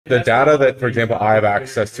the data that, for example, I have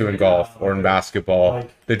access to in golf or in basketball,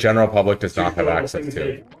 the general public does not have access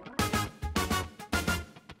to.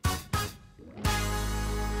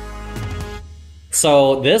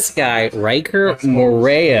 So this guy, Riker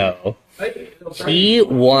Moreo, he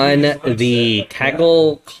won the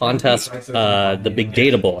Kaggle contest, the Big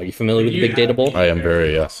Data Bowl. Are you familiar with the Big Data Bowl? I am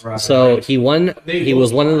very, yes. So he won. He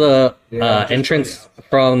was one of the entrants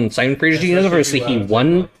from Simon Fraser University. He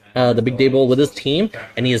won the Big Data Bowl with his team,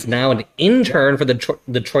 and he is now an intern for the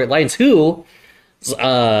Detroit Lions, who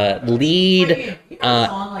lead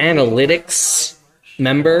analytics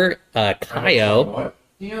member Kaio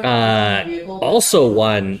also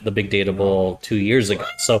won the Big Data Bowl 2 years ago.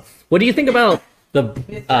 So what do you think about the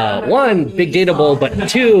one, Big Data Bowl, but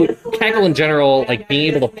two, Kaggle in general, like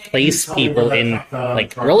being able to place people in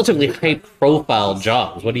like relatively high profile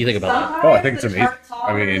jobs? What do you think about that? Oh, I think it's amazing.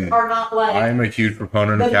 I mean, I'm a huge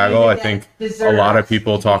proponent of Kaggle. I think a lot of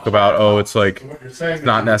people talk about, oh, it's like, it's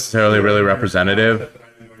not necessarily really representative.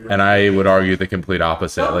 And I would argue the complete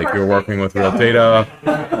opposite. Like, you're working with real data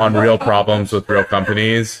on real problems with real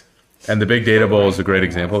companies. And the Big Data Bowl is a great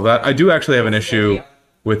example of that. I do actually have an issue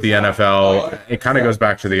with the NFL. It kind of goes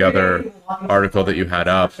back to the other article that you had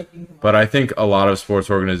up. But I think a lot of sports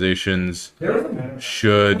organizations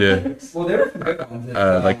should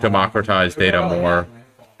like democratize data more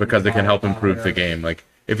because it can help improve the game. Like,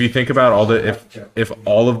 if you think about all the, if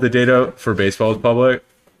all of the data for baseball is public,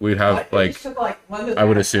 we'd have, like, I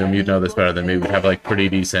would assume you'd know this better than me, we'd have, like, pretty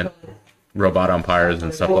decent robot umpires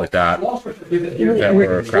and stuff like that that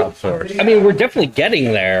were crowdsourced. I mean, we're definitely getting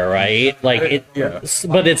there, right? Like, it, yeah.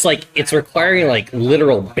 But it's like, it's requiring, like,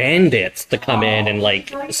 literal bandits to come in and, like,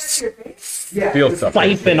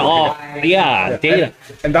 siphon off, data.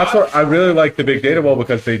 And that's what I really like the Big Data Bowl,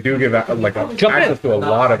 because they do give, like, access to a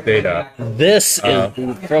lot of data. This is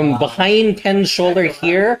from behind Ken's shoulder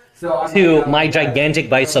here to my gigantic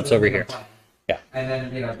biceps over here. Yeah. And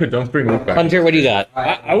then, you know, don't bring Luke back. Hunter, what do you got?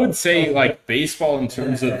 I would say, like, baseball in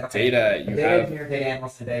terms of data, you have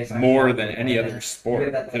more than any other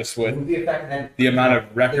sport, just with the amount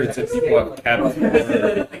of records that people have kept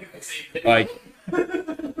for, like,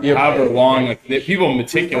 however long. Like, people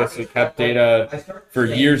meticulously kept data for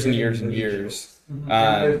years and years and years.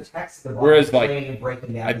 Whereas, like,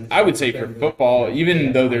 I would say for football,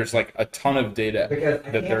 even though there's, like, a ton of data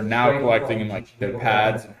that they're now collecting in, like, their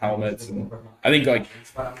pads and helmets, and I think, like,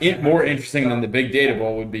 more interesting than the Big Data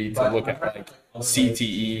Bowl would be to look at, like,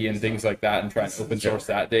 CTE and things like that and try and open source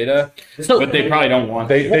that data. So, but they probably don't want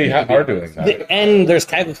they are doing that. And there's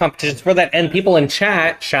Kaggle competitions for that, and people in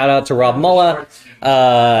chat, shout out to Rob Mulla.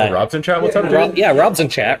 Rob's in chat? What's up, Rob, yeah, Rob's in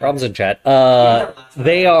chat.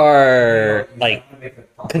 They are, like,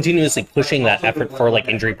 continuously pushing that effort for, like,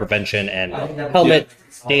 injury prevention and helmet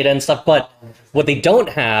data and stuff, but what they don't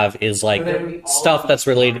have is, like, stuff that's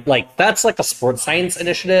related, like, that's like a sports science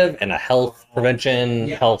initiative and a health prevention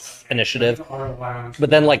health initiative,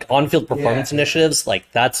 but then, like, on-field performance initiatives, like,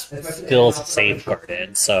 that's still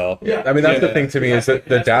safeguarded. So yeah, I mean, that's the thing to me, is that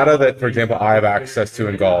the data that, for example, I have access to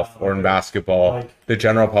in golf or in basketball, the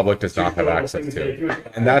general public does not have access to,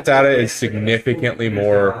 and that data is significantly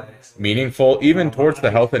more meaningful, even towards the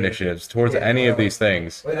health initiatives, towards any of these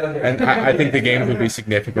things. And I think the game would be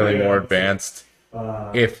significantly more advanced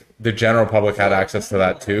if the general public had access to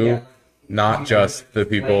that too, not just the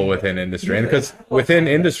people within industry. And because within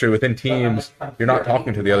industry, within teams, you're not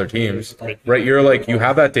talking to the other teams, right? You're like, you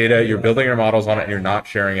have that data, you're building your models on it, and you're not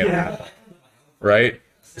sharing it, right?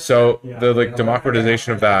 So the, like,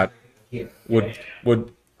 democratization of that would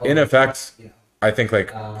in effect, I think,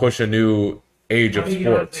 like, push a new age of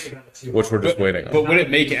sports, which we're just waiting on. But would it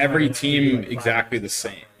make every team exactly the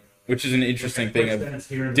same? Which is an interesting thing. Of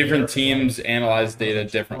different teams analyze data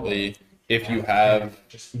differently. If you have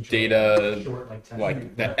data,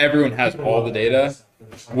 like, that everyone has all the data,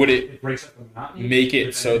 would it make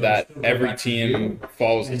it so that every team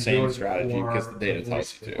follows the same strategy because the data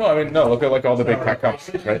tells you to? No, I mean, no, look at, like, all the big tech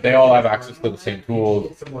companies, right? They all have access to the same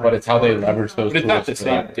tools, but it's how they leverage those tools. But it's not the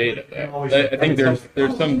same data, though. I think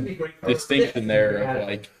there's some distinction there of,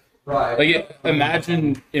 like,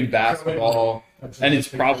 imagine in basketball, and it's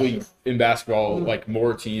probably in basketball, like,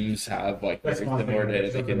 more teams have, like, the more data.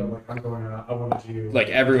 They can, like,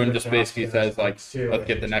 everyone just basically says, like, let's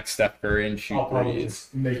get the next Steph Curry and shoot threes.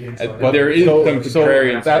 But there is some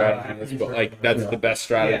contrarian strategy, but, like, that's the best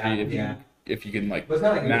strategy if you can, like,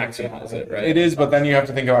 maximize it, right? It is, but then you have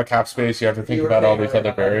to think about cap space, you have to think about all these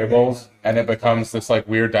other variables, and it becomes this, like,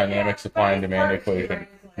 weird dynamic supply and demand equation,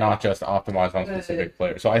 not just optimized on specific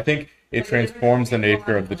players. So I think it transforms the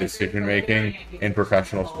nature of the decision making in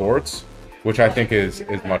professional sports, which I think is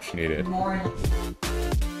much needed.